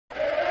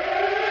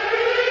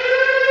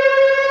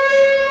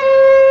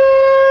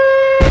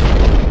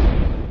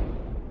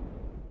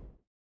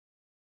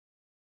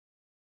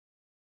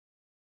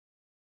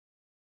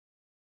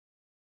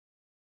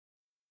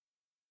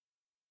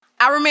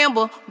I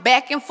remember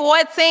back in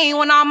 14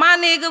 when all my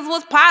niggas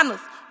was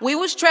partners. We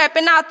was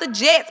trapping out the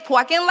jets,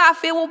 parking lot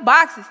filled with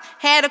boxes.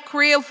 Had a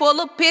crib full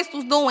of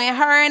pistols, doing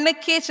her in the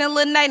kitchen,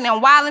 Lil' Nate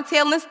and Wildin'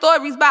 telling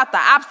stories about the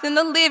ops in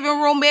the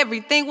living room.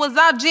 Everything was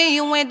all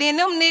genuine, then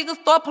them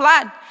niggas start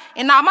plotting.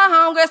 And all my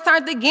homegirls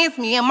turned against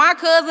me, and my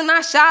cousin,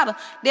 I shot her.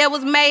 That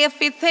was May of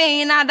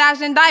 15, I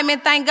dodged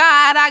indictment, thank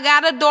God. I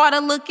got a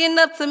daughter looking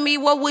up to me,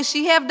 what would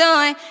she have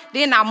done?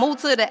 Then I moved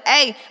to the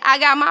A. I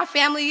got my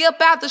family up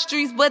out the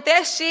streets, but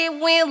that shit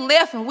went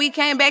left, and we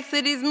came back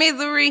to this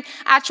misery.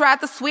 I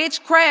tried to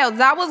switch crowds,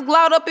 I was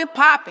glowed up and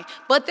popping,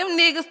 but them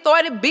niggas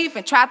started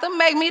beefing, tried to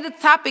make me the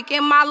topic,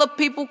 and my little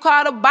people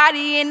caught a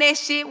body, and that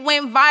shit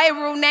went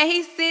viral. Now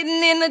he's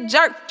sitting in a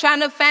jerk,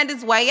 trying to find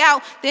his way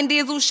out. Then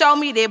Dizzle showed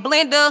me that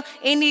blender,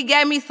 and he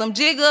gave me some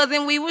jiggers,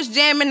 and we was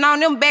jamming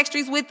on them back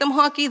streets with them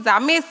hunkies. I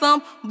miss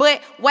them,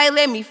 but wait,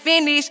 let me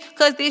finish,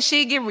 cause this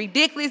shit get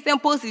ridiculous. Them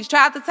pussies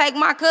tried to take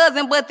my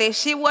cousin, but that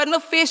shit wasn't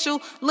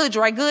official. Lil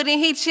Dre good and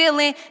he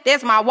chillin'.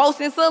 That's my woe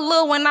since a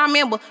little one. I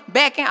remember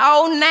back in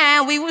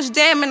 09, we was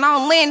jamming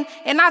on Lynn,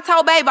 and I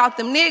told babe about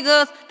them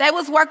niggas. They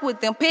was working with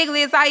them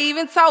piglets. I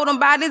even told them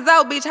about this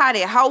old bitch, how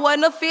that hoe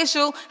wasn't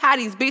official, how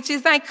these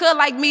bitches ain't cut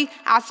like me.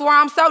 I swear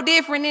I'm so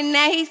different, and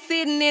now he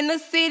sitting in the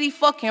city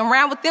fucking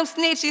around with them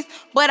snitches.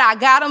 But I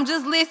got him,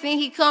 just listen,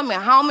 he coming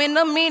home in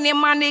a minute.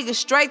 My nigga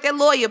straight, that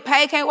lawyer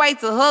pay, can't wait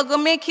to hug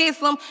him and kiss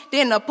him.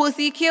 Then the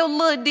pussy killed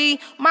Lil D,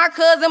 my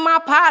cousin, my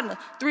partner.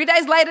 3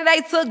 days later,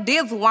 they took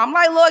Dizzle. I'm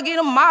like, Lord, get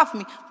him off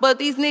me. But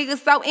these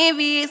niggas so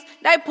envious,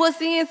 they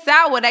pussy and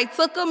sour. They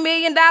took $1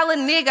 million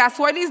nigga. I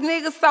swear these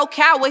niggas so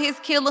coward. His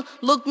killer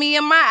looked me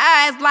in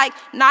my eyes like,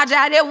 nah,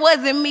 Ja, that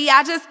wasn't me.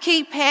 I just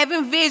keep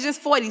having visions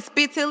for these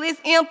spit till it's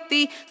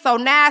empty. So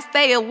now I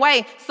stay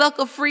away,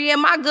 sucker free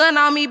and my gun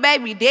on me,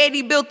 baby.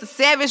 Daddy built the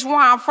savage where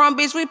I'm from,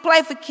 bitch, we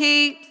play for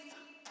keeps.